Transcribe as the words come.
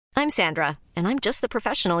I'm Sandra, and I'm just the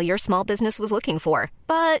professional your small business was looking for.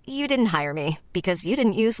 But you didn't hire me because you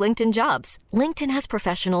didn't use LinkedIn Jobs. LinkedIn has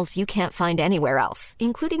professionals you can't find anywhere else,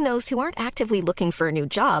 including those who aren't actively looking for a new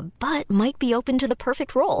job, but might be open to the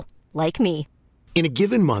perfect role, like me. In a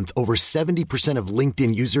given month, over 70% of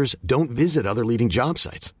LinkedIn users don't visit other leading job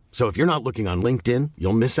sites. So if you're not looking on LinkedIn,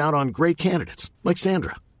 you'll miss out on great candidates like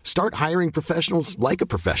Sandra. Start hiring professionals like a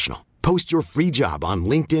professional. Post your free job on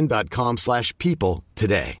linkedin.com/people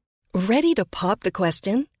today. Ready to pop the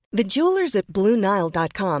question? The jewelers at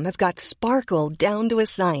BlueNile.com have got sparkle down to a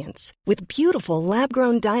science with beautiful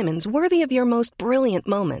lab-grown diamonds worthy of your most brilliant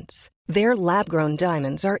moments. Their lab-grown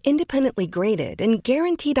diamonds are independently graded and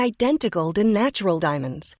guaranteed identical to natural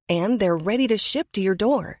diamonds, and they're ready to ship to your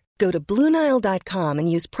door. Go to BlueNile.com and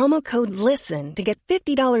use promo code LISTEN to get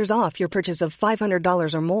 $50 off your purchase of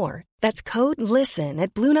 $500 or more. That's code LISTEN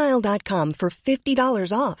at BlueNile.com for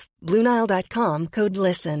 $50 off. BlueNile.com, code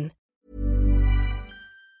LISTEN.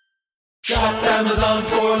 Shop Amazon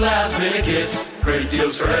for last minute gifts. Great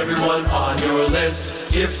deals for everyone on your list.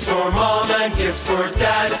 Gifts for mom and gifts for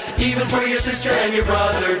dad. Even for your sister and your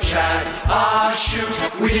brother Chad. Ah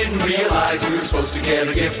shoot, we didn't realize we were supposed to get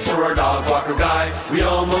a gift for our dog walker guy. We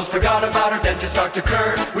almost forgot about our dentist Dr.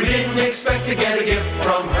 Kerr. We didn't expect to get a gift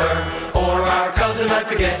from her. Or our cousin, I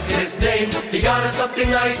forget his name. He got us something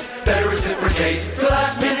nice, better reciprocate. For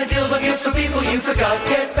last minute deals on gifts for people you forgot.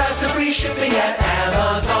 Get fast and free shipping at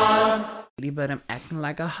Amazon. But I'm acting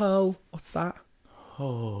like a hoe. What's that?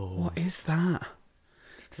 Oh. What is that?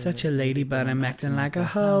 Such a lady, but I'm acting like a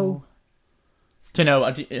hoe. Don't know.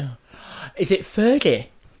 Is it Fergie?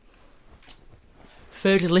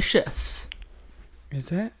 Fergalicious.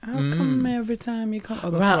 Is it? How come every time you come... Oh,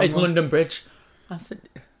 right, it's London Bridge. I said,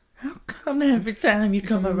 how come every time you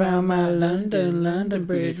come around my London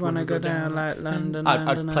Bridge, wanna go down like London?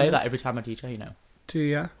 I'd play that every time I DJ, you know. Do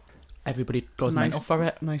you? Everybody goes mental for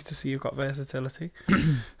it. Nice to see you've got versatility.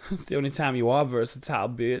 It's the only time you are versatile,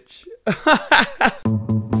 bitch.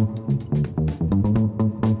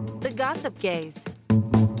 The Gossip Gaze.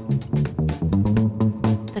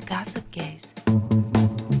 The Gossip Gaze.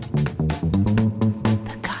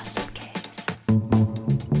 The Gossip Gaze.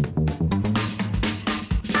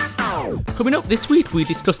 Coming up this week, we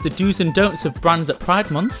discuss the do's and don'ts of brands at Pride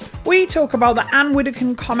Month. We talk about the Anne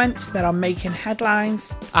Widdecombe comments that are making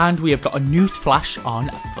headlines. And we have got a news flash on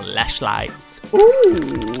fleshlights.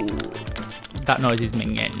 Ooh. That noise is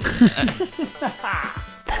minging.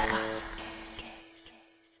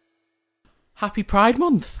 Happy Pride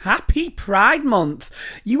Month. Happy Pride Month.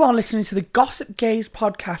 You are listening to the Gossip Gaze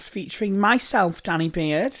podcast featuring myself, Danny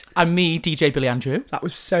Beard. And me, DJ Billy Andrew. That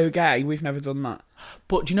was so gay. We've never done that.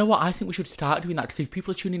 But do you know what? I think we should start doing that, because if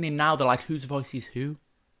people are tuning in now, they're like, whose voice is who?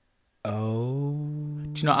 Oh.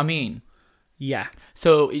 Do you know what I mean? Yeah.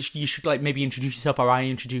 So you should like maybe introduce yourself, or I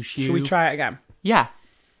introduce you. Should we try it again? Yeah.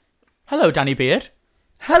 Hello, Danny Beard.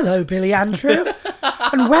 Hello, Billy Andrew.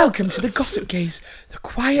 And welcome to the Gossip Gaze, the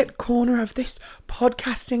quiet corner of this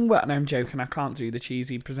podcasting world. No, I'm joking. I can't do the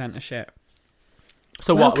cheesy presenter shit.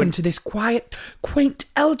 So welcome to this quiet, quaint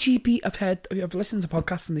LGBT... I've listened to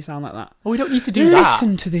podcasts and they sound like that. Oh, we don't need to do that.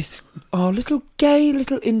 Listen to this, our little gay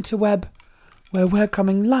little interweb, where we're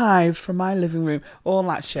coming live from my living room. All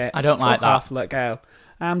that shit. I don't like that. Off, look, girl.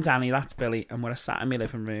 I'm Danny, that's Billy, and we're sat in my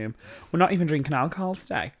living room. We're not even drinking alcohol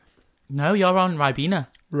today. No, you're on Ribena.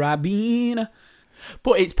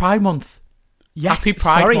 But it's Pride Month. Yes, Happy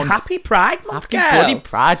Pride Month. Happy Pride Month, Happy girl. bloody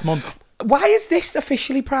Pride Month. Why is this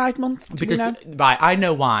officially Pride Month? Because, right, I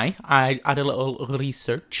know why. I had a little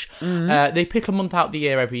research. They pick a month out the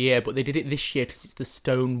year every year, but they did it this year because it's the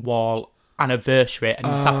Stonewall anniversary, and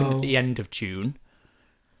it's happened at the end of June.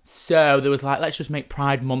 So there was like, let's just make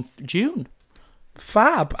Pride Month June.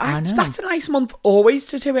 Fab. I know. That's a nice month always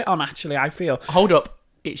to do it on, actually, I feel. Hold up.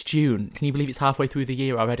 It's June. Can you believe it's halfway through the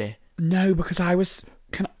year already? No, because I was...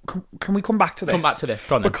 Can we come back to this? Come back to this.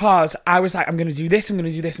 Go on then. Because I was like, I'm going to do this, I'm going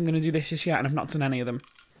to do this, I'm going to do this year, and I've not done any of them.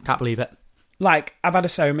 Can't believe it. Like, I've had a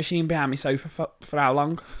sewing machine behind my sofa for how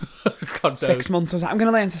long? God 6 months. I was like, I'm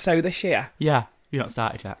going to learn to sew this year. Yeah. You're not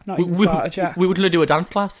started yet. Not even started yet. We were going to do a dance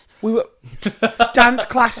class. We were... dance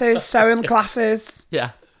classes, sewing classes.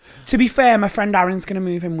 Yeah. To be fair, my friend Aaron's going to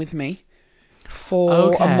move in with me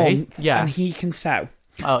for a month. Yeah. And he can sew.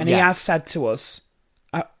 Oh, and he has said to us...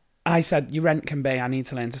 I said, your rent can be, I need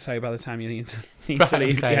to learn to sew by the time you need to leave at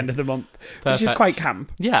the end of the month. Perfect. Which is quite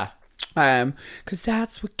camp. Yeah. Because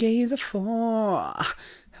that's what gays are for.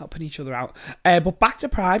 Helping each other out. But back to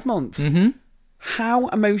Pride Month. Mm-hmm. How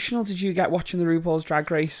emotional did you get watching the RuPaul's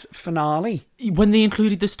Drag Race finale? When they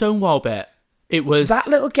included the Stonewall bit, it was... That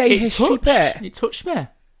little gay history bit. It touched me.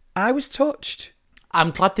 I was touched.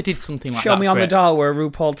 I'm glad they did something like that. Show me on for the it. doll where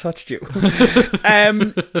RuPaul touched you.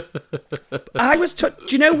 I was touched.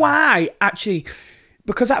 Do you know why? Actually,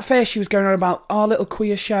 because at first she was going on about, oh, little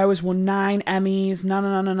queer show has won 9 Emmys,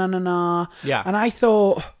 na. Yeah. And I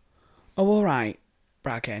thought, oh, all right,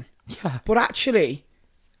 bragging. Yeah. But actually,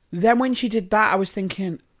 then when she did that, I was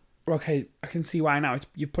thinking, okay, I can see why now.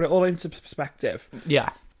 You've put it all into perspective. Yeah.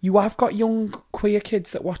 You have got young queer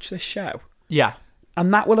kids that watch this show. Yeah.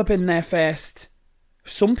 And that will have been their first,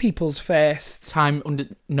 some people's first. Time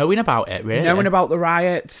knowing about it, really. Knowing about the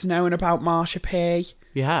riots, knowing about Marsha P.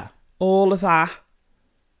 Yeah. All of that.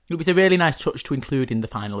 It was a really nice touch to include in the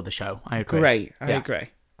final of the show. I agree. Great, I agree.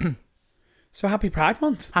 So happy Pride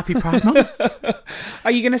Month. Happy Pride Month.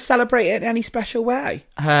 Are you going to celebrate it in any special way?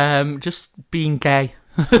 Just being gay.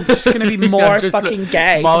 I'm just going to be more fucking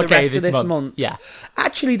gay more for the gay rest of this month. Yeah.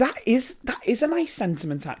 Actually, that is a nice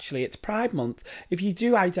sentiment, actually. It's Pride Month. If you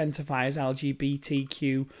do identify as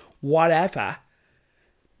LGBTQ, whatever,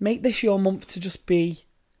 make this your month to just be,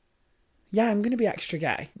 yeah, I'm going to be extra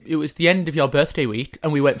gay. It was the end of your birthday week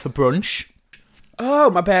and we went for brunch. Oh,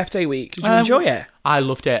 my birthday week. Did you enjoy it? I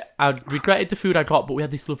loved it. I regretted the food I got, but we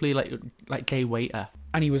had this lovely like gay waiter.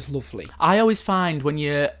 And he was lovely. I always find when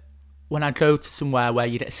I go to somewhere where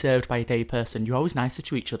you get served by a gay person, you're always nicer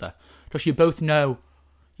to each other. Because you both know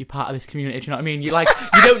you're part of this community, do you know what I mean? You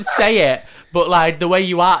don't say it, but like the way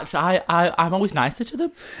you act, I'm always nicer to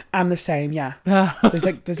them. I'm the same, yeah.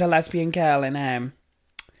 There's a lesbian girl in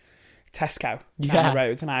Tesco down the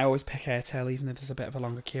road, and I always pick her tail even if there's a bit of a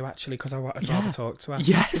longer queue, actually, because I'd rather talk to her.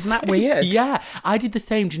 Yes. Isn't that weird? Yeah, I did the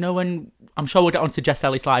same. Do you know when, I'm sure we'll get on to Jess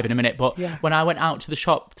Ellis Live in a minute, but when I went out to the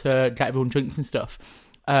shop to get everyone drinks and stuff,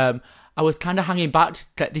 I was kind of hanging back to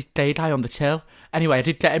get this gay guy on the till. Anyway, I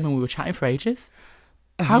did get him and we were chatting for ages.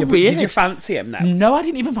 How weird. Did you fancy him then? No, I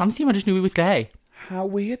didn't even fancy him. I just knew he was gay. How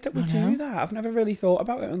weird that we do that. I've never really thought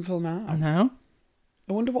about it until now. I know.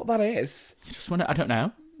 I wonder what that is. You just want to, I don't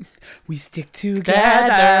know. We stick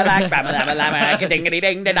together like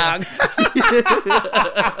ding dong.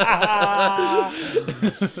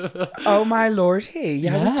 Oh my lordy.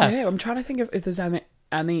 Yeah, we do. I'm trying to think if there's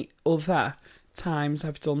any other times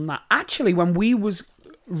I've done that. Actually, when we was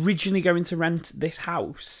originally going to rent this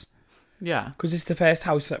house, because it's the first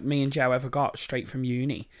house that me and Joe ever got straight from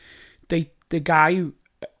uni, the guy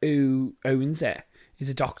who owns it is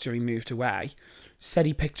a doctor. He moved away. Said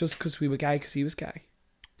he picked us because we were gay, because he was gay.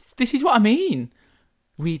 This is what I mean.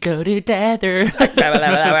 We go together.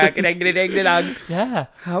 Yeah.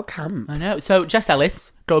 How come? I know. So Jess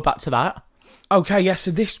Ellis, go back to that. Okay, yeah,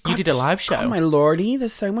 so this... You did a live show. Oh my lordy,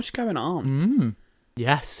 there's so much going on.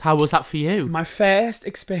 Yes, how was that for you? My first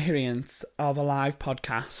experience of a live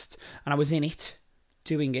podcast, and I was in it,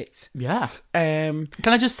 doing it. Yeah. Can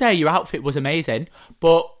I just say, your outfit was amazing,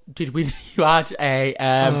 but you had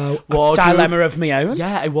a wardrobe... dilemma of my own.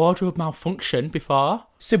 Yeah, a wardrobe malfunction before.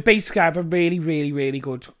 So basically, I have a really, really, really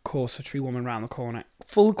good corsetry woman around the corner.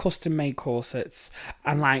 Full custom-made corsets.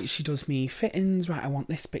 And, like, she does me fittings. Right, I want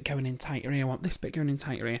this bit going in tighter here. I want this bit going in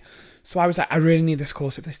tighter here. So I was like, I really need this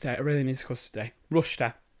corset for this day. I really need this corset today. Rushed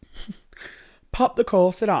her. Popped the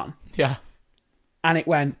corset on. Yeah. And it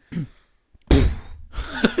went...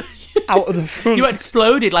 out of the front. You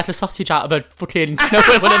exploded like a sausage out of a fucking...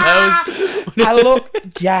 one of those... I look,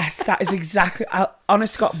 yes, that is exactly. I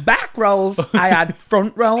honestly got back rolls. I had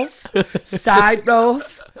front rolls, side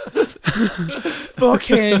rolls,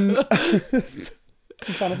 fucking.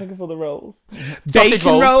 I'm trying to think of other rolls.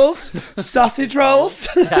 Bacon rolls, sausage rolls.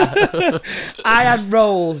 Yeah. I had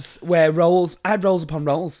rolls where rolls. I had rolls upon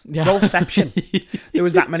rolls. Yeah. Rollception. There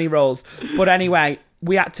was that many rolls. But anyway,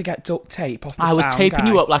 we had to get duct tape off the sound guy. I was taping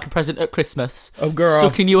you up like a present at Christmas. Oh, girl.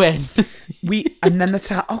 Sucking you in. And then the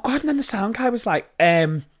sound guy was like,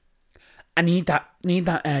 I need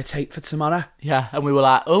that tape for tomorrow. Yeah, and we were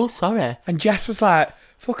like, oh, sorry. And Jess was like,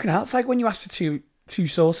 fucking hell, it's like when you ask for two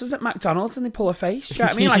sauces at McDonald's and they pull a face. Do you know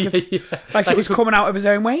what I mean? Like it was coming out of his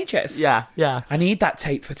own wages. Yeah, yeah. I need that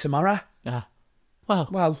tape for tomorrow. Yeah.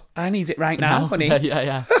 Well, I need it right now, honey.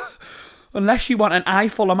 Yeah. Unless you want an eye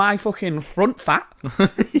full of my fucking front fat.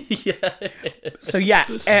 Yeah. So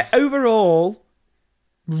yeah, overall,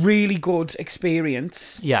 really good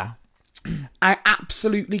experience. Yeah. I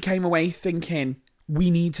absolutely came away thinking, we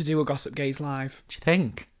need to do a Gossip Gaze live. Do you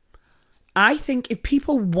think? I think if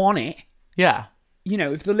people want it, yeah, you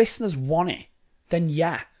know, if the listeners want it, then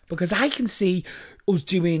yeah, because I can see us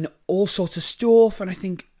doing all sorts of stuff, and I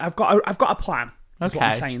think I've got a plan. That's what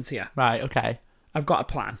I'm saying to you. Right. Okay. I've got a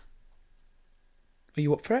plan. Are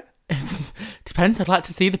you up for it? Depends. I'd like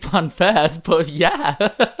to see the plan first, but yeah.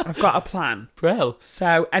 I've got a plan. Brill.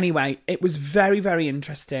 So anyway, it was very, very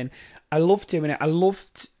interesting. I love doing it. I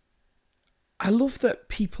love that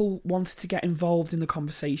people wanted to get involved in the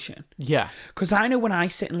conversation. Yeah. Because I know when I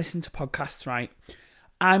sit and listen to podcasts, right,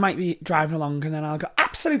 I might be driving along and then I'll go,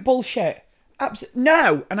 absolute bullshit.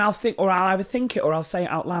 No. And I'll either think it or I'll say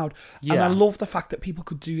it out loud. Yeah. And I love the fact that people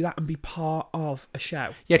could do that and be part of a show.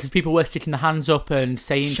 Yeah, because people were sticking their hands up and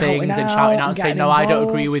saying things and shouting out and saying, no, I don't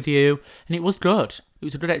agree with you. And it was good. It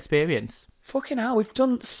was a good experience. Fucking hell, we've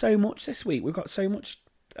done so much this week. We've got so much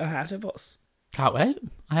ahead of us. Can't wait.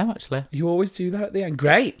 I am actually. You always do that at the end.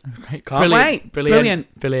 Great. Can't wait. Brilliant.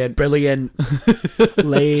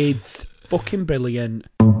 Leeds. Fucking brilliant.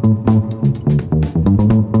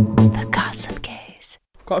 The Gossip Gaze.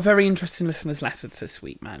 Got a very interesting listener's letter this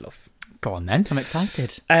week, my love. Go on then. I'm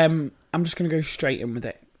excited. I'm just going to go straight in with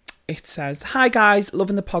it. It says, hi guys,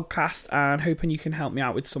 loving the podcast and hoping you can help me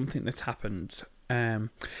out with something that's happened.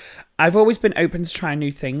 I've always been open to trying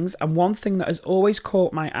new things, and one thing that has always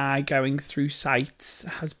caught my eye going through sites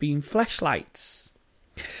has been fleshlights.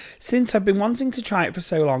 Since I've been wanting to try it for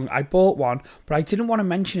so long, I bought one, but I didn't want to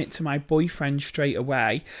mention it to my boyfriend straight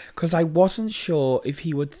away because I wasn't sure if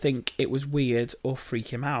he would think it was weird or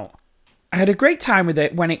freak him out. I had a great time with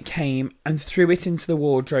it when it came and threw it into the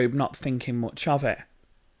wardrobe, not thinking much of it.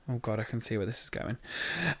 Oh God, I can see where this is going.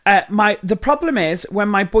 The problem is, when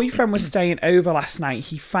my boyfriend was staying over last night,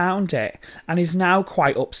 he found it and is now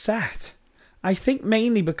quite upset. I think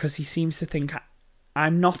mainly because he seems to think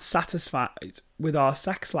I'm not satisfied with our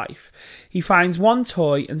sex life. He finds one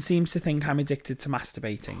toy and seems to think I'm addicted to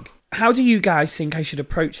masturbating. How do you guys think I should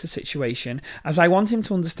approach the situation? As I want him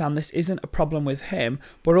to understand this isn't a problem with him,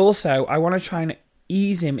 but also I want to try and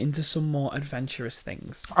ease him into some more adventurous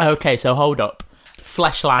things. Okay, so hold up.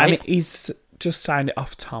 Fleshlight. And he's just signed it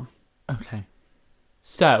off, Tom. Okay.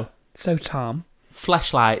 So Tom.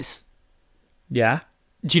 Fleshlights. Yeah.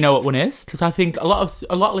 Do you know what one is? Because I think a lot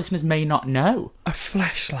of listeners may not know. A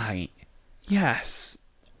fleshlight. Yes.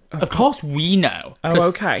 Of course we know. Oh,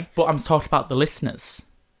 okay. But I'm talking about the listeners.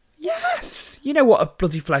 Yes. You know what a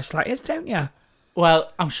bloody fleshlight is, don't you?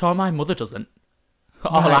 Well, I'm sure my mother doesn't.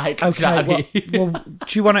 Right. Or like, okay. Well,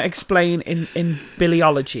 do you want to explain in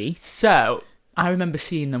Billyology? So, I remember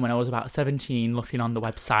seeing them when I was about 17, looking on the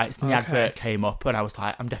websites, and the advert came up, and I was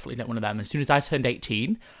like, I'm definitely not one of them. And as soon as I turned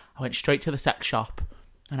 18, I went straight to the sex shop,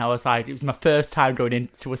 and I was like, it was my first time going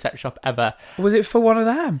into a sex shop ever. Was it for one of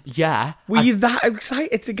them? Yeah. Were you that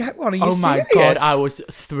excited to get one? Are you serious? My God, I was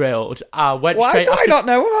thrilled. Why do I not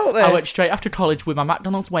know about this? I went straight after college with my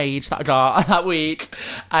McDonald's wage that I got that week,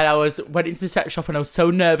 and I went into the sex shop, and I was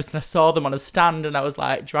so nervous, and I saw them on a stand, and I was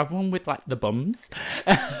like, do you have one with like the bums?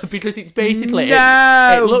 Because it's basically,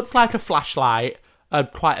 it looks like a flashlight,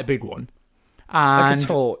 quite a big one. And, like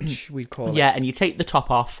a torch, we'd call it. Yeah, and you take the top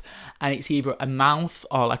off, and it's either a mouth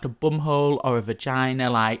or like a bum hole or a vagina,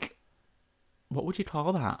 like, what would you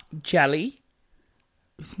call that? Jelly.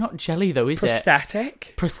 It's not jelly though, is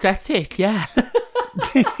Prosthetic? Prosthetic, yeah.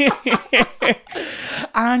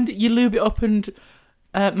 And you lube it up and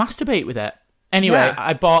masturbate with it. Anyway, yeah.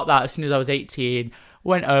 I bought that as soon as I was 18,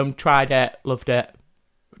 went home, tried it, loved it.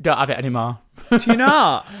 Don't have it anymore. Do you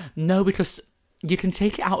not? No, because you can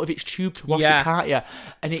take it out of its tube to wash it, can't you?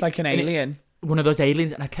 And it's like an alien. One of those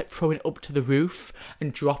aliens, and I kept throwing it up to the roof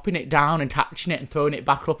and dropping it down and catching it and throwing it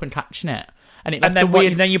back up and catching it. And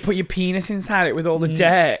then you put your penis inside it with all the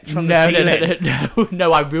dirt from the ceiling.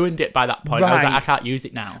 No, I ruined it by that point. Right. I was like, I can't use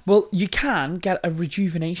it now. Well, you can get a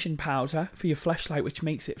rejuvenation powder for your fleshlight, which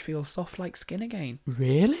makes it feel soft like skin again.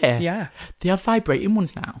 Really? Yeah. They have vibrating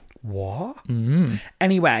ones now. What?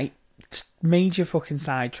 Anyway, major fucking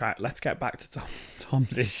sidetrack. Let's get back to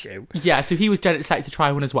Tom's issue. Yeah, so he was dead excited to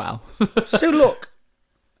try one as well. So look,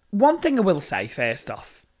 one thing I will say first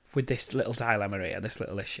off with this little dilemma here, this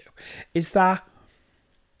little issue, is that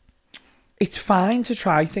it's fine to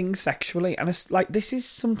try things sexually, and it's like, this is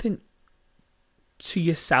something to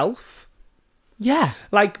yourself. Yeah.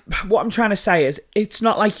 Like, what I'm trying to say is, it's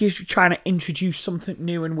not like you're trying to introduce something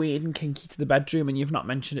new and weird and kinky to the bedroom and you've not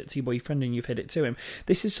mentioned it to your boyfriend and you've hid it to him.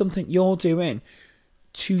 This is something you're doing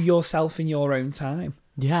to yourself in your own time.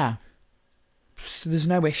 Yeah. So there's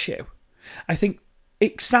no issue. I think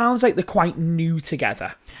it sounds like they're quite new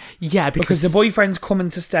together. Yeah, because the boyfriend's coming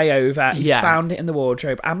to stay over. He's found it in the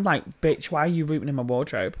wardrobe. I'm like, bitch, why are you rooting in my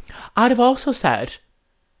wardrobe? I'd have also said,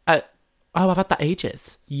 I've had that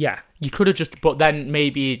ages. Yeah. You could have just, but then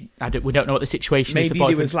maybe, we don't know what the situation is. Maybe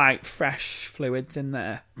there was like fresh fluids in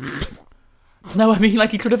there. No, I mean,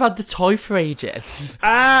 like, you could have had the toy for ages. Oh,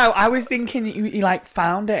 I was thinking you like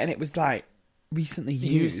found it and it was like recently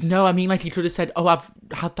used. No, I mean, like, you could have said, I've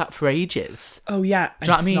had that for ages. Oh, yeah. Do you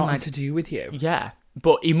know what I mean? Nothing to do with you. Yeah.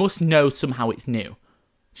 But he must know somehow it's new. Do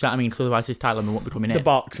you you know what I mean? Because otherwise his title won't be coming in. The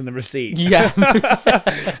box and the receipt. Yeah.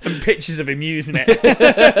 And pictures of him using it.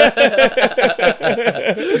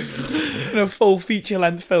 In a full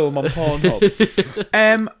feature-length film on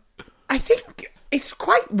Pornhub. I think it's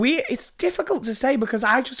quite weird. It's difficult to say because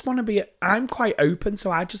I just want to be... I'm quite open,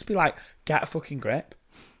 so I'd just be like, get a fucking grip.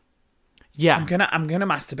 Yeah. I'm gonna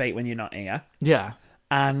masturbate when you're not here. Yeah.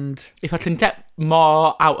 And if I can get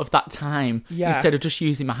more out of that time instead of just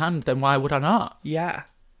using my hand, then why would I not? Yeah.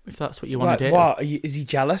 If that's what you want to do. What? Is he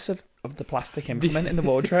jealous of the plastic implement in the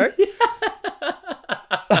wardrobe?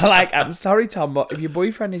 Like, I'm sorry, Tom, but if your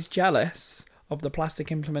boyfriend is jealous of the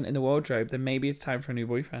plastic implement in the wardrobe, then maybe it's time for a new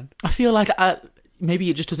boyfriend. I feel like maybe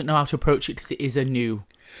he just doesn't know how to approach it because it is a new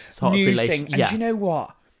sort of relation. Thing. And do you know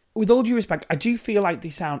what? With all due respect, I do feel like they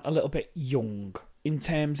sound a little bit young in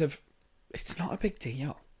terms of it's not a big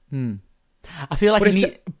deal. I feel like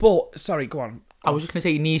sorry, go on. I was just going to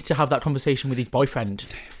say he needs to have that conversation with his boyfriend.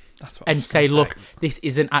 That's what and say, look, this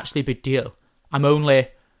isn't actually a big deal. I'm only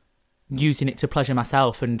using it to pleasure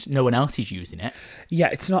myself and no one else is using it. Yeah,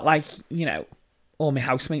 it's not like, all my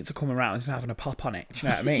housemates are coming around and having a pop on it. Do you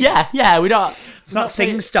know what I mean? Yeah, we don't... It's not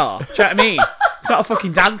SingStar. Do you know what I mean? It's not a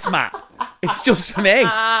fucking dance mat. It's just for me. Do you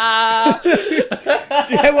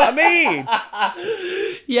know what I mean?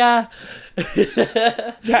 Yeah.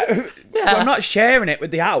 I'm not sharing it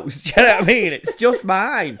with the house. Do you know what I mean? It's just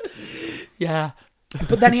mine. Yeah.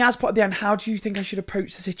 But then he has put at the end, how do you think I should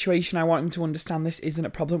approach the situation? I want him to understand this isn't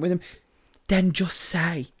a problem with him. Then just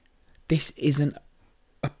say, this isn't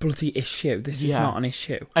a bloody issue. This is not an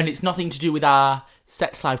issue. And it's nothing to do with our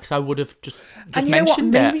sex life, because I would have just and you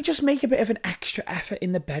mentioned know what? Maybe just make a bit of an extra effort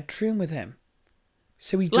in the bedroom with him.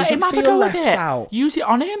 So he doesn't feel left out. Use it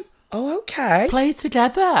on him. Oh, okay. Play it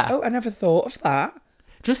together. Oh, I never thought of that.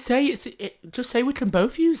 Just say just say we can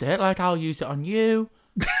both use it. Like, I'll use it on you.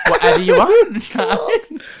 Whatever you want.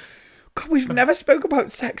 God, we've never spoke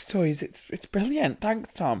about sex toys. It's brilliant.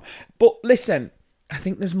 Thanks, Tom. But listen, I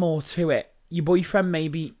think there's more to it. Your boyfriend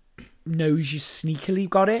maybe knows you sneakily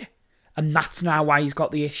got it, and that's now why he's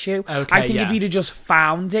got the issue. Okay, I think if he'd have just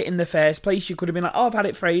found it in the first place, you could have been like, oh, I've had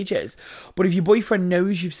it for ages. But if your boyfriend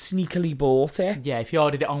knows you've sneakily bought it... Yeah, if you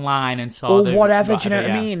ordered it online and saw or whatever, do you know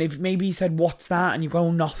what I mean? If maybe he said, what's that? And you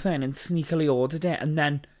go, nothing, and sneakily ordered it, and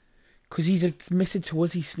then... Because he's admitted to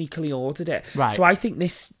us he sneakily ordered it. Right. So I think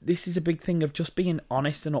this is a big thing of just being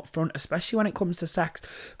honest and upfront, especially when it comes to sex.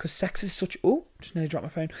 Because sex is such... Oh, just nearly dropped my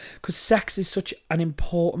phone. Because sex is such an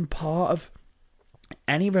important part of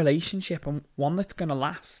any relationship and one that's going to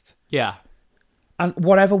last. Yeah. And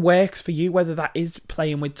whatever works for you, whether that is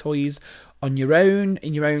playing with toys on your own,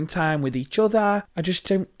 in your own time with each other. I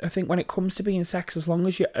think when it comes to being sex, as long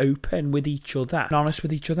as you're open with each other and honest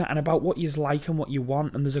with each other and about what you like and what you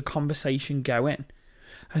want and there's a conversation going,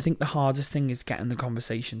 I think the hardest thing is getting the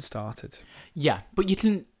conversation started. Yeah, but you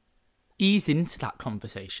can ease into that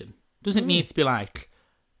conversation. Doesn't need to be like,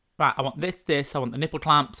 right, I want this, I want the nipple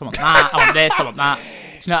clamps, I want that, I want this, I want that.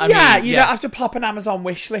 Do you know what I mean? You don't have to pop an Amazon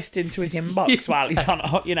wish list into his inbox while he's on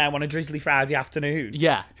a drizzly Friday afternoon.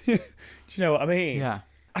 Yeah. Do you know what I mean? Yeah.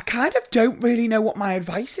 I kind of don't really know what my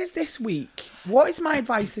advice is this week. What is my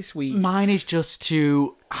advice this week? Mine is just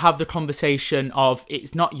to have the conversation of,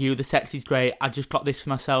 it's not you, the sex is great, I just got this for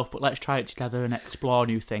myself, but let's try it together and explore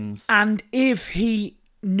new things. And if he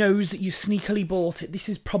knows that you sneakily bought it, this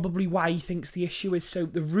is probably why he thinks the issue is. So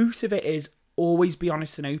the root of it is always be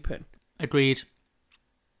honest and open. Agreed.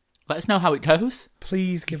 Let us know how it goes.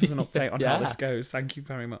 Please give us an update on how this goes. Thank you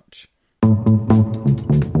very much.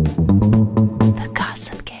 The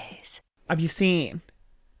Gossip Gaze. Have you seen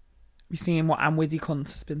what Anne Widdy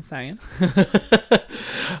Cunt has been saying?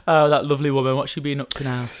 Oh, that lovely woman. What's she been up to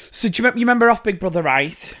now? So do you remember off Big Brother,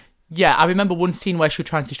 right? Yeah, I remember one scene where she was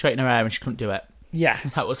trying to straighten her hair and she couldn't do it. Yeah.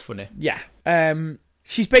 That was funny. Yeah.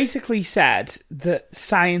 She's basically said that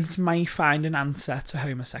science may find an answer to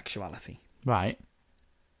homosexuality. Right.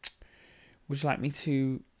 Would you like me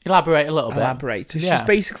to... Elaborate a little bit. So she's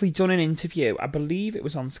basically done an interview, I believe it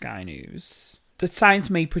was on Sky News, that science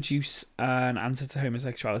may produce an answer to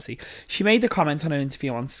homosexuality. She made the comment on an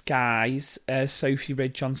interview on Sky's Sophie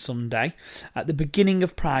Ridge on Sunday at the beginning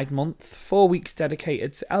of Pride Month, 4 weeks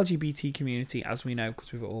dedicated to LGBT community, as we know,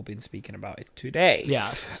 because we've all been speaking about it today.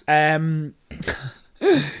 Yeah.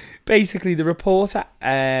 Basically, the reporter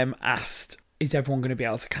asked, is everyone going to be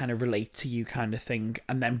able to kind of relate to you kind of thing?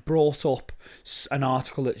 And then brought up an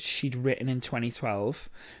article that she'd written in 2012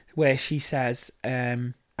 where she says,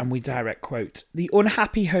 and we direct quote, the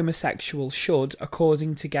unhappy homosexual should,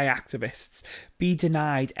 according to gay activists, be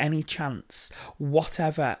denied any chance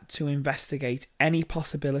whatever to investigate any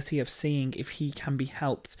possibility of seeing if he can be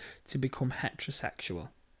helped to become heterosexual.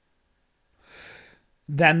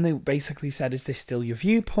 Then they basically said, is this still your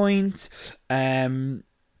viewpoint?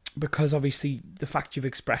 Because obviously the fact you've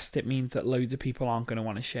expressed it means that loads of people aren't going to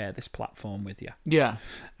want to share this platform with you. Yeah.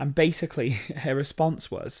 And basically her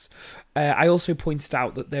response was, I also pointed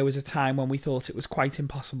out that there was a time when we thought it was quite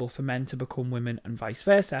impossible for men to become women and vice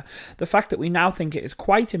versa. The fact that we now think it is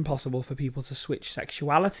quite impossible for people to switch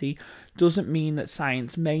sexuality doesn't mean that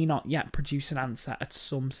science may not yet produce an answer at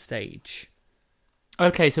some stage.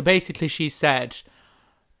 Okay, so basically she said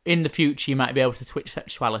in the future you might be able to switch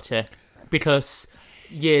sexuality because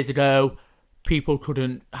years ago people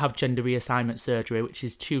couldn't have gender reassignment surgery, which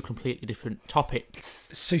is two completely different topics.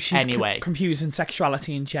 So she's confusing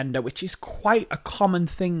sexuality and gender, which is quite a common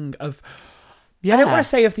thing of... Yeah. I don't want to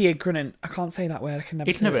say of the ignorant. I can't say that word. I can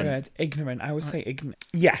never say that word. Ignorant. I always say ignorant.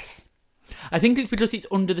 Yes. I think it's because it's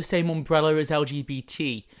under the same umbrella as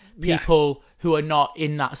LGBT. People who are not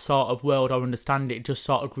in that sort of world or understand it just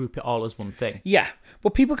sort of group it all as one thing. Yeah.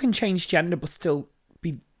 But people can change gender but still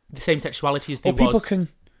be... the same sexuality as they was. Or people can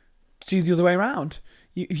do the other way around.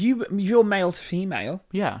 If you're male to female...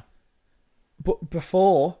 Yeah. But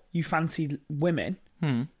before you fancied women,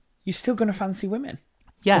 you're still going to fancy women.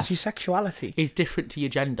 Yeah. Because your sexuality is different to your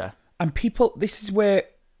gender. And people... This is why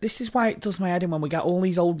it does my head in when we get all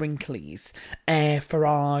these old wrinklies.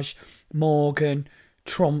 Farage, Morgan,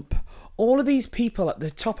 Trump... all of these people at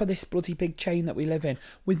the top of this bloody big chain that we live in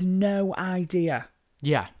with no idea.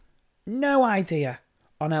 Yeah. No idea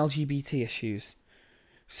on LGBT issues.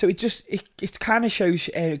 So it kind of shows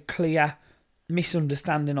a clear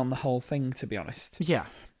misunderstanding on the whole thing, to be honest. Yeah.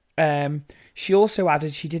 She also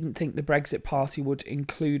added she didn't think the Brexit Party would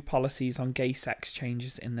include policies on gay sex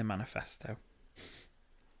changes in the manifesto.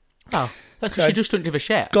 Oh, that's because she just don't give a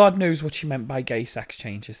shit. God knows what she meant by gay sex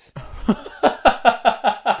changes.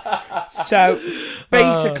 So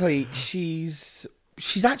basically, she's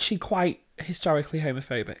actually quite historically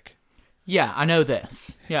homophobic. Yeah, I know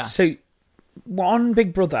this. Yeah. So one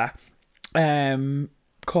big brother,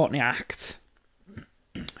 Courtney Act,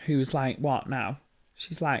 who's like, what now?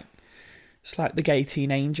 She's like the gay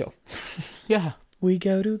teen angel. Yeah. We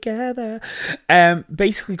go together.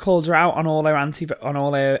 Basically called her out on all her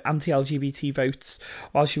anti-LGBT votes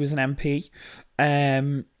while she was an MP.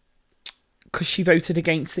 Because she voted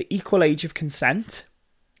against the equal age of consent.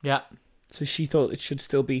 Yeah. So she thought it should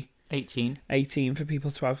still be 18 for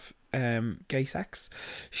people to have gay sex.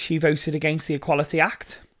 She voted against the Equality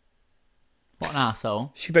Act. What an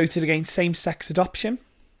arsehole. She voted against same-sex adoption.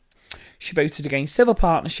 She voted against civil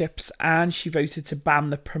partnerships. And she voted to ban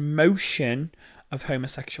the promotion of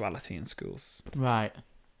homosexuality in schools. Right.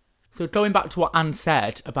 So going back to what Anne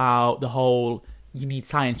said about the whole, you need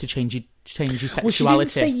science to change your sexuality. Well, she didn't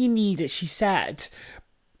say you need it. She said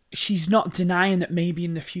she's not denying that maybe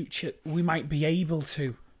in the future we might be able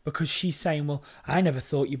to, because she's saying, well, I never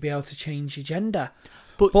thought you'd be able to change your gender.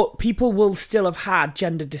 But people will still have had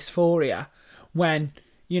gender dysphoria when,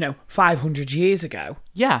 500 years ago.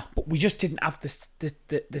 Yeah. But we just didn't have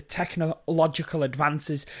the technological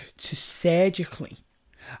advances to surgically.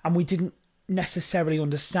 And we didn't necessarily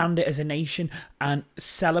understand it as a nation and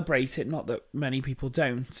celebrate it, not that many people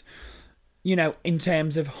don't. In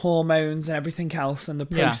terms of hormones and everything else and the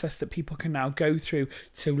process that people can now go through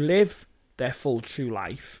to live their full true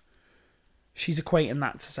life. She's equating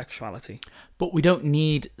that to sexuality. But we don't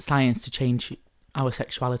need science to change our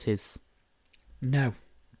sexualities. No.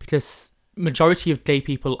 Because majority of gay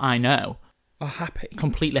people I know are happy.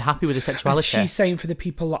 Completely happy with their sexuality. And she's saying for the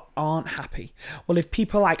people that aren't happy. Well, if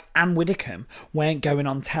people like Anne Widdecombe weren't going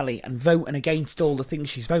on telly and voting against all the things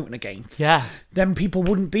she's voting against, then people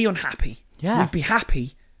wouldn't be unhappy. Yeah. We'd be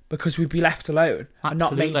happy because we'd be left alone and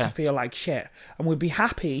not made to feel like shit. And we'd be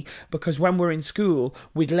happy because when we're in school,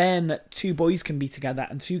 we'd learn that two boys can be together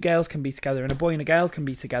and two girls can be together and a boy and a girl can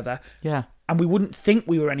be together. Yeah. And we wouldn't think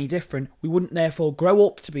we were any different. We wouldn't therefore grow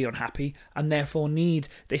up to be unhappy and therefore need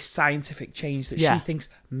this scientific change that she thinks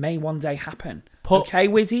may one day happen. Okay,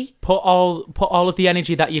 Widdy? Put all of the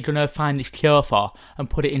energy that you're going to find this cure for and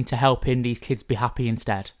put it into helping these kids be happy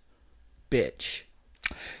instead. Bitch.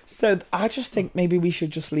 So I just think maybe we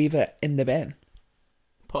should just leave it in the bin.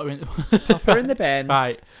 Put her in... Pop her in the bin.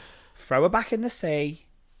 Right. Throw her back in the sea.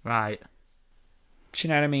 Right. Do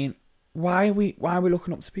you know what I mean? Why are we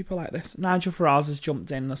looking up to people like this? Nigel Farage has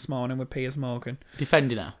jumped in this morning with Piers Morgan.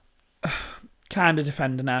 Defending her? Kind of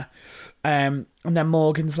defending her. And then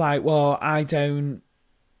Morgan's like, well, I don't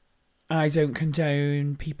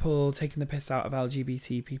condone people taking the piss out of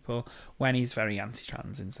LGBT people, when he's very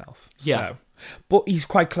anti-trans himself. Yeah. So, but he's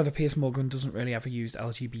quite clever. Piers Morgan doesn't really ever use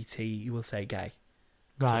LGBT. You will say gay.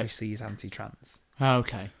 Right. Obviously, he's anti-trans.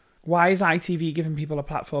 Okay. Why is ITV giving people a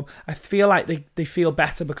platform? I feel like they feel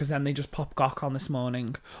better because then they just pop Gok on this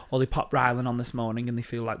morning, or they pop Rylan on this morning, and they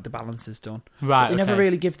feel like the balance is done. Right. But they never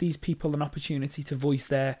really give these people an opportunity to voice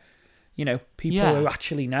their, people who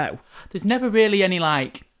actually know. There's never really any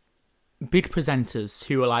like big presenters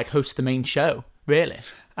who are like host the main show. Really,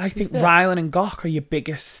 I think Rylan and Gok are your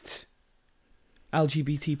biggest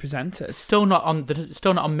LGBT presenters. Still not on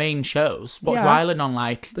main shows. What's Rylan on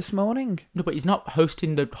like this morning? No, but he's not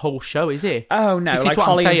hosting the whole show, is he? Oh no, like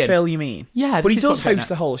Holly and Phil, you mean? Yeah, but he does host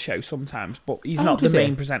the whole show sometimes. But he's not the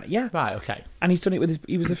main presenter. Yeah, right, okay. And he's done it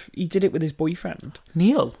with he did it with his boyfriend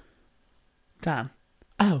Neil. Dan.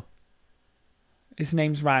 Oh, his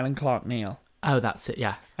name's Rylan Clark Neil. Oh, that's it.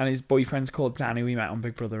 Yeah, and his boyfriend's called Dan, who we met on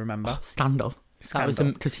Big Brother. Remember? Scandal. That was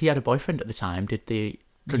because he had a boyfriend at the time. Did the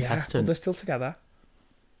contestant? Yeah, well, they're still together.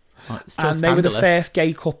 Oh, and they were the first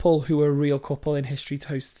gay couple who were a real couple in history to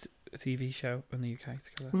host a TV show in the UK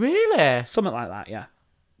together. Really? Something like that, yeah.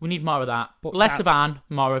 We need more of that. But less of Anne,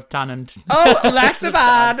 more of Dan and... Oh, less of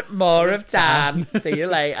Anne, more of Dan. See you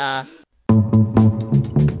later.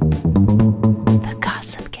 The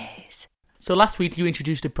Gossip Gaze. So last week you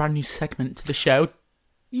introduced a brand new segment to the show.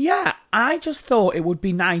 Yeah, I just thought it would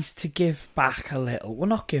be nice to give back a little. Well,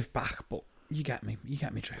 not give back, but... You get me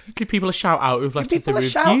drift. Give people a shout out who've left us a review.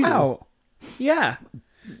 Shout out. Yeah.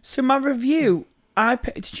 So my review,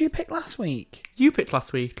 did you pick last week? You picked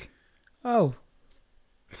last week. Oh.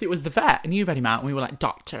 Because it was the vet, and you read him out, and we were like,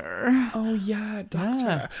 Doctor. Oh yeah, Doctor.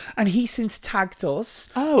 Yeah. And he's since tagged us.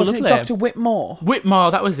 Oh, wasn't lovely. it Dr. Whitmore?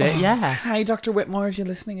 Whitmore, that was it. Yeah. Hi, Dr. Whitmore. If you're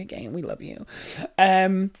listening again, we love you.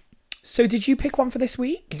 So did you pick one for this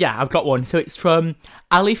week? Yeah, I've got one. So it's from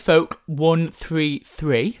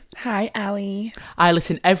AliFolk133. Hi, Ali. I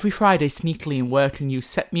listen every Friday sneakily in work, and you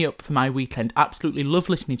set me up for my weekend. Absolutely love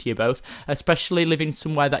listening to you both, especially living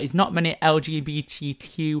somewhere that is not many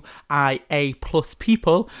LGBTQIA plus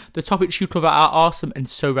people. The topics you cover are awesome and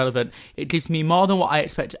so relevant. It gives me more than what I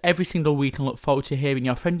expect every single week, and look forward to hearing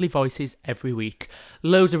your friendly voices every week.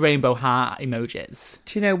 Loads of rainbow heart emojis.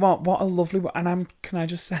 Do you know what? What a lovely... And can I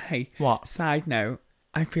just say... What? Side note,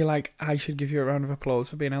 I feel like I should give you a round of applause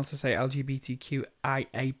for being able to say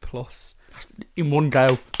LGBTQIA+. In one go.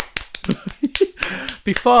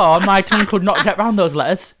 Before, my tongue could not get round those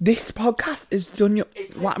letters. This podcast has done your...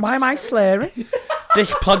 Why am I slurring?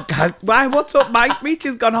 This podcast... Why? What's up? My speech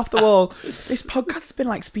has gone off the wall. This podcast has been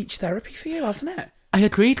like speech therapy for you, hasn't it? I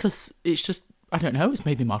agree, because it's just... I don't know, it's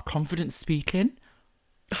made me more confident speaking.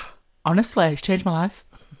 Honestly, it's changed my life.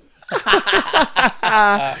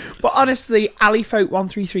 But honestly,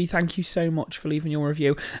 AliFolk133, thank you so much for leaving your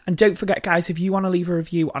review. And don't forget, guys, if you want to leave a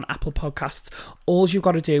review on Apple Podcasts, all you've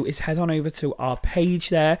got to do is head on over to our page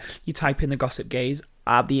there. You type in The Gossip Gaze,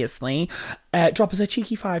 obviously. Drop us a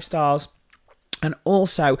cheeky 5 stars. And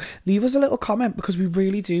also, leave us a little comment, because we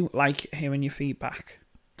really do like hearing your feedback.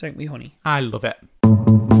 Don't we, honey? I love it.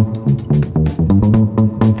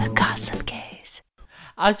 The Gossip Gaze.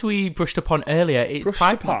 As we brushed upon earlier, it's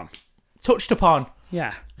touched upon.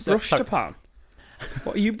 Yeah, brushed upon.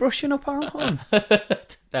 What are you brushing up on, hon?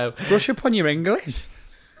 No. Brush up on your English.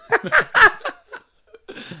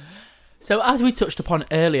 So, as we touched upon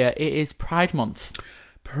earlier, it is Pride Month.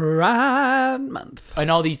 Pride Month.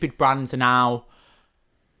 And all these big brands are now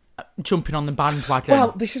jumping on the bandwagon.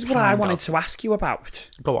 Well, this is what I wanted to ask you about.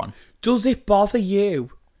 Go on. Does it bother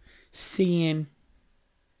you seeing...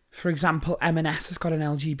 For example, M&S has got an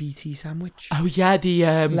LGBT sandwich. Oh, yeah,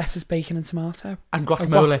 the... lettuce, bacon and tomato. And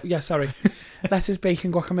guacamole. Lettuce,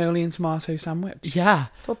 bacon, guacamole and tomato sandwich. Yeah.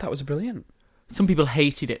 I thought that was brilliant. Some people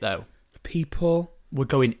hated it, though. People... were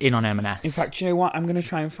going in on M&S. In fact, you know what? I'm going to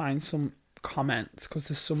try and find some comments, because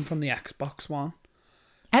there's some from the Xbox one.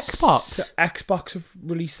 Xbox? So Xbox have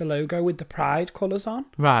released a logo with the Pride colours on.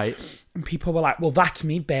 Right. And people were like, well, that's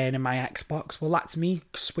me burning my Xbox. Well, that's me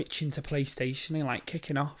switching to PlayStation and like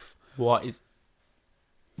kicking off.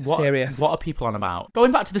 Serious. What are people on about?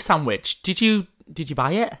 Going back to the sandwich, did you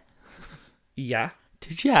buy it? Yeah.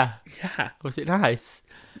 Did you? Yeah. Was it nice?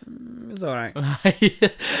 It was alright.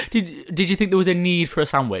 Did you think there was a need for a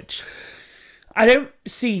sandwich? I don't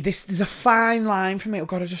see this. There's a fine line for me. Oh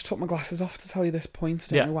God, I just took my glasses off to tell you this point.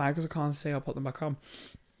 I don't know why, because I can't see. I'll put them back on.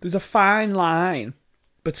 There's a fine line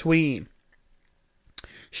between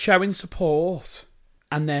showing support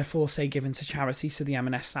and therefore, say, giving to charity. So the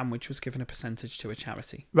M&S sandwich was given a percentage to a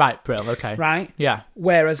charity. Right, Brill, okay. Right? Yeah.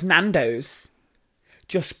 Whereas Nando's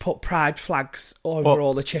just put pride flags over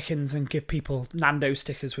all the chickens and give people Nando's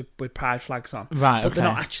stickers with pride flags on. Right, but they're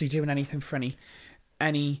not actually doing anything for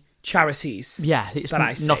any charities. Yeah, it's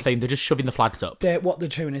nothing. They're just shoving the flags up. What they're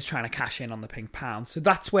doing is trying to cash in on the £1. So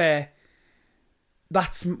that's where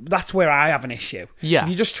that's where I have an issue. Yeah. If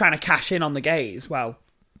you're just trying to cash in on the gays, well,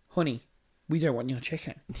 honey, we don't want your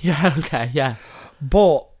chicken. Yeah, okay, yeah.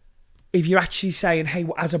 But if you're actually saying, hey,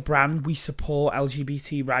 as a brand, we support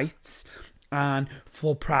LGBT rights, and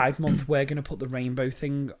for Pride Month, we're going to put the rainbow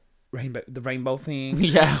thing. Yeah.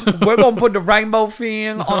 We're going to put the rainbow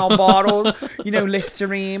thing on our bottles.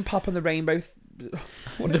 Listerine, popping the rainbow...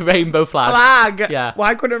 The rainbow flag. Flag! Yeah. Well,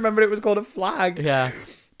 I couldn't remember it was called a flag. Yeah.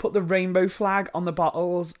 Put the rainbow flag on the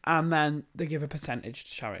bottles, and then they give a percentage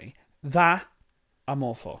to charity. That, I'm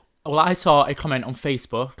all for. Well, I saw a comment on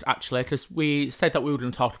Facebook, actually, because we said that we were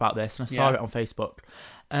going to talk about this, and I saw it on Facebook.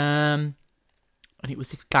 And it was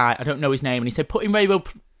this guy, I don't know his name, and he said, putting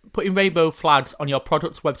rainbow flags on your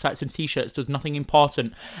products, websites and t-shirts does nothing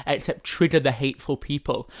important except trigger the hateful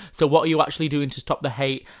people. So what are you actually doing to stop the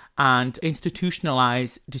hate and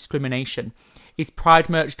institutionalise discrimination? Is Pride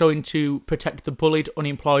merch going to protect the bullied,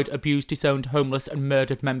 unemployed, abused, disowned, homeless and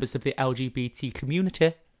murdered members of the LGBT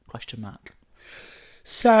community? ?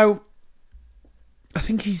 So, I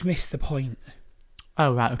think he's missed the point.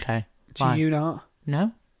 Oh, right, okay. Do you not?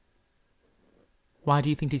 No? Why do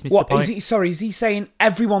you think he's missed the point? Is he saying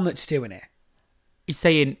everyone that's doing it? He's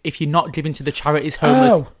saying, if you're not giving to the charities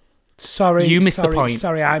homeless... Oh, sorry. You missed the point.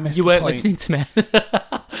 Sorry, I missed the point. You weren't listening to me.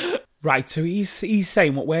 Right, so he's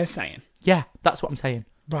saying what we're saying. Yeah, that's what I'm saying.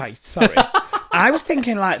 Right, sorry. I was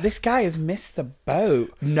thinking, this guy has missed the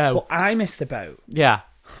boat. No. But I missed the boat. Yeah.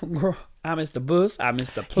 I missed the bus, I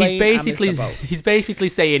missed the plane, I missed the boat. He's basically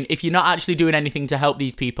saying, if you're not actually doing anything to help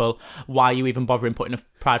these people, why are you even bothering putting a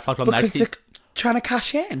pride flag on there? Because they're trying to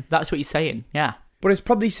cash in. That's what he's saying, yeah. But it's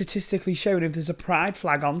probably statistically shown if there's a pride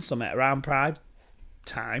flag on something around Pride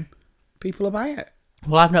time, people will buy it.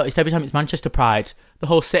 Well, I've noticed every time it's Manchester Pride, the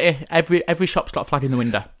whole city, every shop's got a flag in the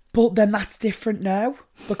window. But then that's different now,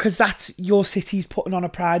 because that's your city's putting on a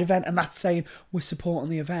Pride event and that's saying we're supporting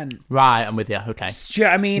the event. Right, I'm with you, okay. Do you know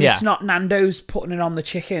what I mean? Yeah. It's not Nando's putting it on the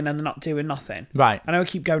chicken and they're not doing nothing. Right. I know I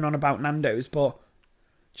keep going on about Nando's, but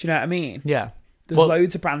do you know what I mean? Yeah. There's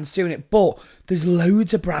loads of brands doing it, but there's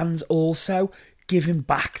loads of brands also giving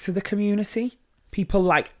back to the community. People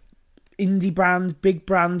like indie brands, big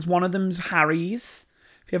brands. One of them's Harry's.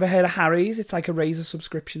 Have you ever heard of Harry's? It's like a razor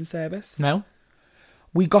subscription service. No.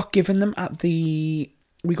 We got given them in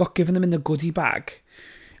the goodie bag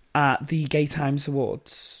at the Gay Times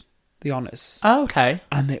Awards, the honours. Oh, okay.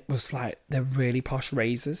 And it was they're really posh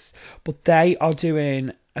razors, but they are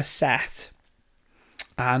doing a set.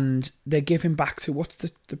 And they're giving back to, what's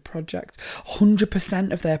the project?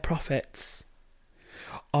 100% of their profits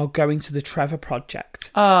are going to the Trevor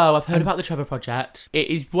Project. Oh, I've heard about the Trevor Project. It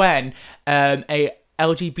is when a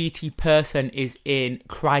LGBT person is in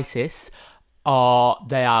crisis, or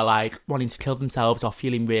they are wanting to kill themselves or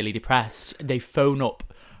feeling really depressed. They phone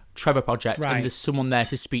up Trevor Project, right. And there's someone there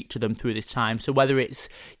to speak to them through this time. So whether it's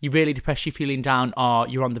you're really depressed, you're feeling down, or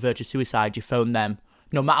you're on the verge of suicide, you phone them.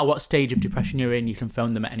 No matter what stage of depression you're in, you can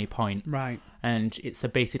phone them at any point. Right. And it's a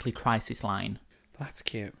basically crisis line. That's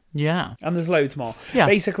cute. Yeah. And there's loads more. Yeah.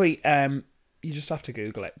 Basically, you just have to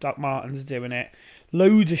Google it. Doc Martens doing it.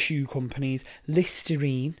 Loads of shoe companies.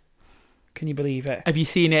 Listerine. Can you believe it? Have you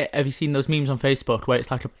seen it? Have you seen those memes on Facebook where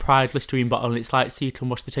it's like a Pride Listerine bottle and it's like so you can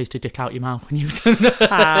wash the taste of dick out your mouth when you've done that?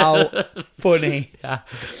 How funny.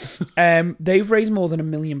 Yeah. They've raised more than £1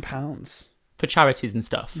 million. For charities and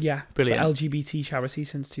stuff. Yeah. Brilliant. For LGBT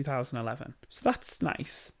charities since 2011. So that's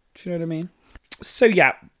nice. Do you know what I mean? So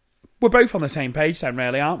yeah, we're both on the same page then,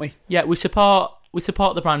 really, aren't we? Yeah, we support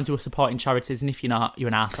the brands who are supporting charities, and if you're not, you're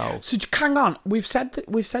an arsehole. So hang on, we've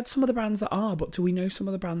said some of the brands that are, but do we know some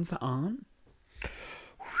of the brands that aren't?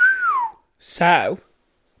 So,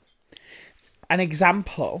 an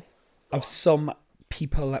example of some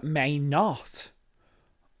people that may not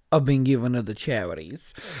have been given to the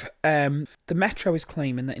charities. The Metro is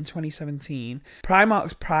claiming that in 2017,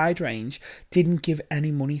 Primark's Pride range didn't give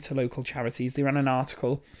any money to local charities. They ran an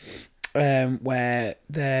article where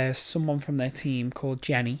there's someone from their team called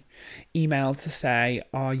Jenny emailed to say,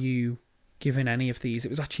 are you giving any of these? It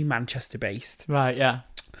was actually Manchester based. Right, yeah.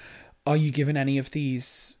 Are you giving any of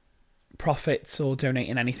these profits or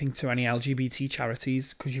donating anything to any LGBT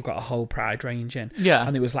charities? Because you've got a whole Pride range in. Yeah.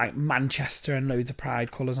 And it was Manchester and loads of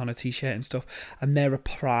Pride colours on a t-shirt and stuff. And their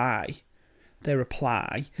reply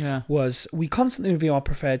was, we constantly review our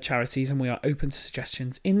preferred charities and we are open to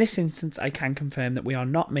suggestions. In this instance, I can confirm that we are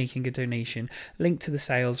not making a donation linked to the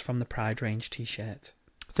sales from the Pride range t-shirt.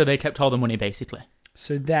 So they kept all the money, basically.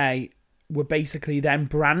 So they were basically then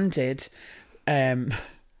branded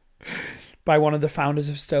by one of the founders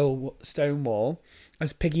of Stonewall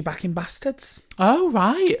as piggybacking bastards. Oh,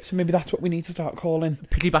 right. So maybe that's what we need to start calling.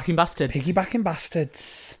 Piggybacking bastards. Piggybacking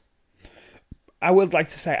bastards. I would like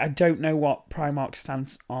to say I don't know what Primark's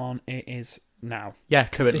stance on it is now. Yeah,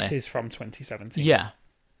 currently. This is from 2017. Yeah.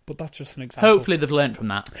 But that's just an example. Hopefully they've learned from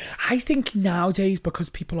that. I think nowadays, because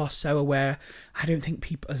people are so aware, I don't think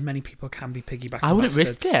as many people can be piggybacking I wouldn't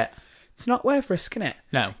bastards. risk it. It's not worth risking it.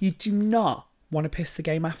 No. You do not want to piss the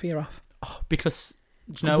game mafia off. Oh, because,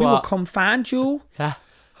 do you know we what? will come find you. Yeah.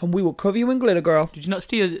 And we will cover you in glitter, girl. Did you not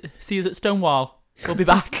see us at Stonewall? We'll be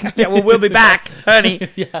back. Yeah, well, we'll be back, honey.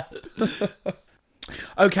 Yeah.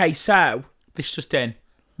 Okay, so... This just in.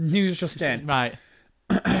 News just in. Right.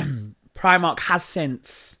 Primark has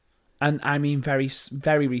since, and I mean very,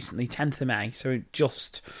 very recently, 10th of May, so it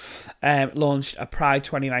just launched a Pride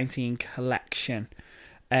 2019 collection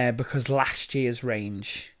because last year's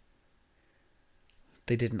range,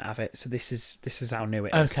 they didn't have it. So this is how new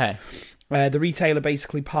it is. Okay. The retailer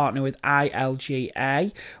basically partnered with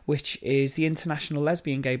ILGA, which is the International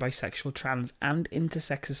Lesbian, Gay, Bisexual, Trans and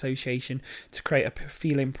Intersex Association, to create a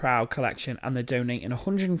Feeling Proud collection, and they're donating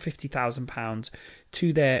 £150,000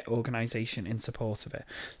 to their organisation in support of it.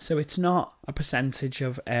 So it's not a percentage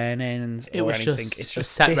of earnings or anything. It's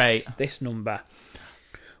just a set rate. This number,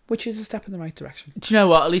 which is a step in the right direction. Do you know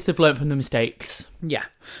what? At least they've learned from the mistakes. Yeah.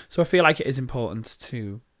 So I feel like it is important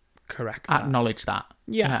to correct that. Acknowledge that.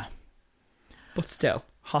 Yeah. But still,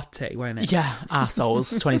 hot tea, weren't it? Yeah,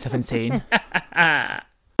 arseholes, 2017.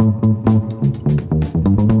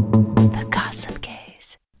 The Gossip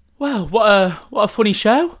Gaze. Well, what a funny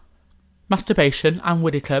show. Masturbation and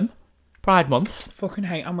Widdicombe. Pride Month. Fucking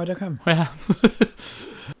hate Anne Widdicombe. Yeah.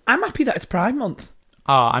 I'm happy that it's Pride Month.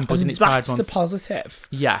 Oh, I'm buzzing it's Pride Month. That's the positive.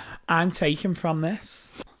 Yeah. I'm taking from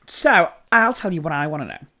this. So, I'll tell you what I want to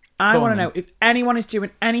know. I want to know if anyone is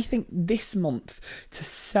doing anything this month to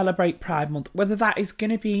celebrate Pride Month, whether that is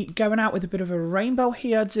going to be going out with a bit of a rainbow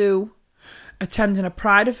hairdo, attending a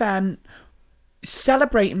Pride event,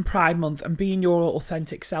 celebrating Pride Month and being your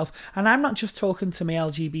authentic self. And I'm not just talking to my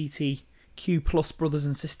LGBTQ plus brothers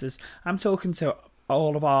and sisters. I'm talking to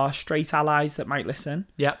all of our straight allies that might listen.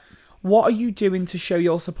 Yep. What are you doing to show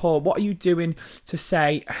your support? What are you doing to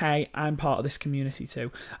say, hey, I'm part of this community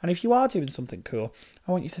too? And if you are doing something cool,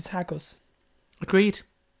 I want you to tag us. Agreed.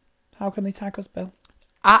 How can they tag us, Bill?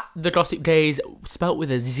 At The Gossip Gaze, spelt with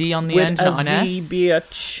a Z on the end, not an S. With a Z,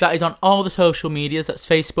 bitch. That is on all the social medias. That's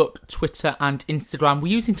Facebook, Twitter and Instagram. We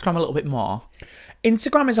use Instagram a little bit more.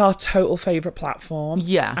 Instagram is our total favourite platform.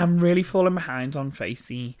 Yeah. I'm really falling behind on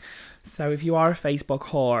Facey. So if you are a Facebook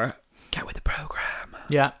whore, get with the programme.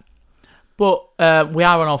 Yeah. But we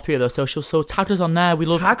are on all three of those socials, so tag us on there. We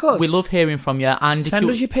love tag us. We love hearing from you. And send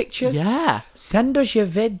us your pictures. Yeah. Send us your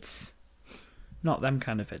vids. Not them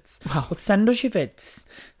kind of vids. Well, but send us your vids.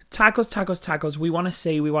 Tag us, tag us, tag us. We want to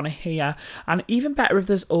see, we want to hear. And even better if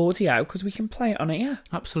there's audio, because we can play it on here.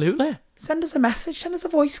 Absolutely. Send us a message, send us a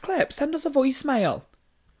voice clip, send us a voicemail.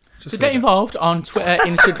 So get involved on Twitter,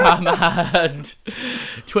 Instagram, and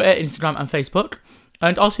Facebook.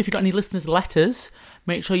 And also, if you've got any listeners' letters,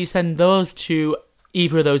 make sure you send those to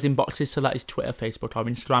either of those inboxes. So that is Twitter, Facebook, or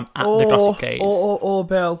Instagram at The Gossip Gaze. Or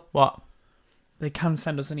Bill. What? They can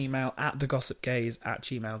send us an email at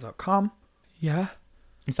thegossipgaze@gmail.com. Yeah.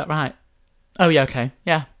 Is that right? Oh, yeah, okay.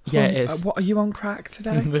 Yeah. Yeah, it is. What, are you on crack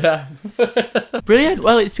today? Yeah. Brilliant.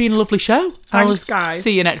 Well, it's been a lovely show. Thanks, guys.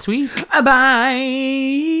 See you next week. Bye.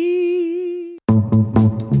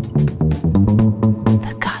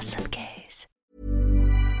 The Gossip Gaze.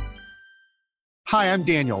 Hi, I'm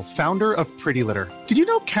Daniel, founder of Pretty Litter. Did you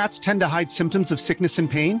know cats tend to hide symptoms of sickness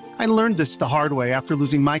and pain? I learned this the hard way after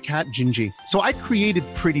losing my cat, Gingy. So I created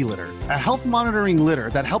Pretty Litter, a health monitoring litter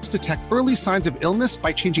that helps detect early signs of illness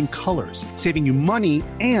by changing colors, saving you money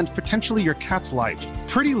and potentially your cat's life.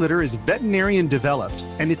 Pretty Litter is veterinarian developed,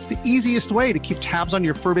 and it's the easiest way to keep tabs on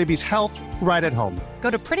your fur baby's health right at home. Go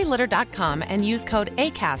to prettylitter.com and use code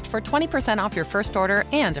ACAST for 20% off your first order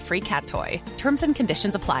and a free cat toy. Terms and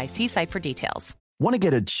conditions apply. See site for details. Want to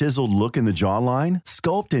get a chiseled look in the jawline?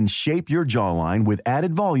 Sculpt and shape your jawline with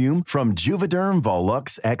added volume from Juvederm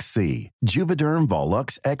Volux XC. Juvederm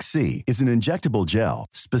Volux XC is an injectable gel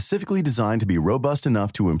specifically designed to be robust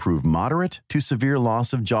enough to improve moderate to severe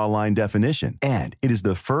loss of jawline definition. And it is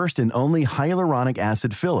the first and only hyaluronic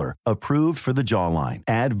acid filler approved for the jawline.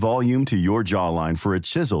 Add volume to your jawline for for a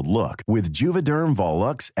chiseled look with Juvederm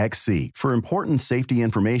Volux XC for important safety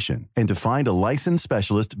information. And to find a licensed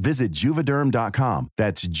specialist, visit Juvederm.com.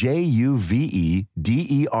 That's Juvederm.com.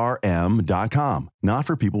 Not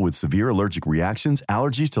for people with severe allergic reactions,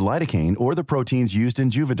 allergies to lidocaine, or the proteins used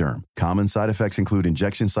in Juvederm. Common side effects include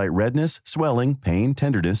injection site redness, swelling, pain,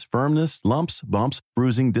 tenderness, firmness, lumps, bumps,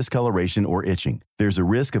 bruising, discoloration, or itching. There's a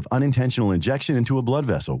risk of unintentional injection into a blood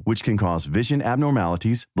vessel, which can cause vision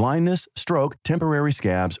abnormalities, blindness, stroke, temporary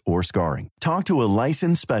scabs, or scarring. Talk to a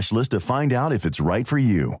licensed specialist to find out if it's right for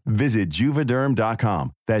you. Visit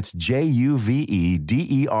Juvederm.com. That's Juvederm.com.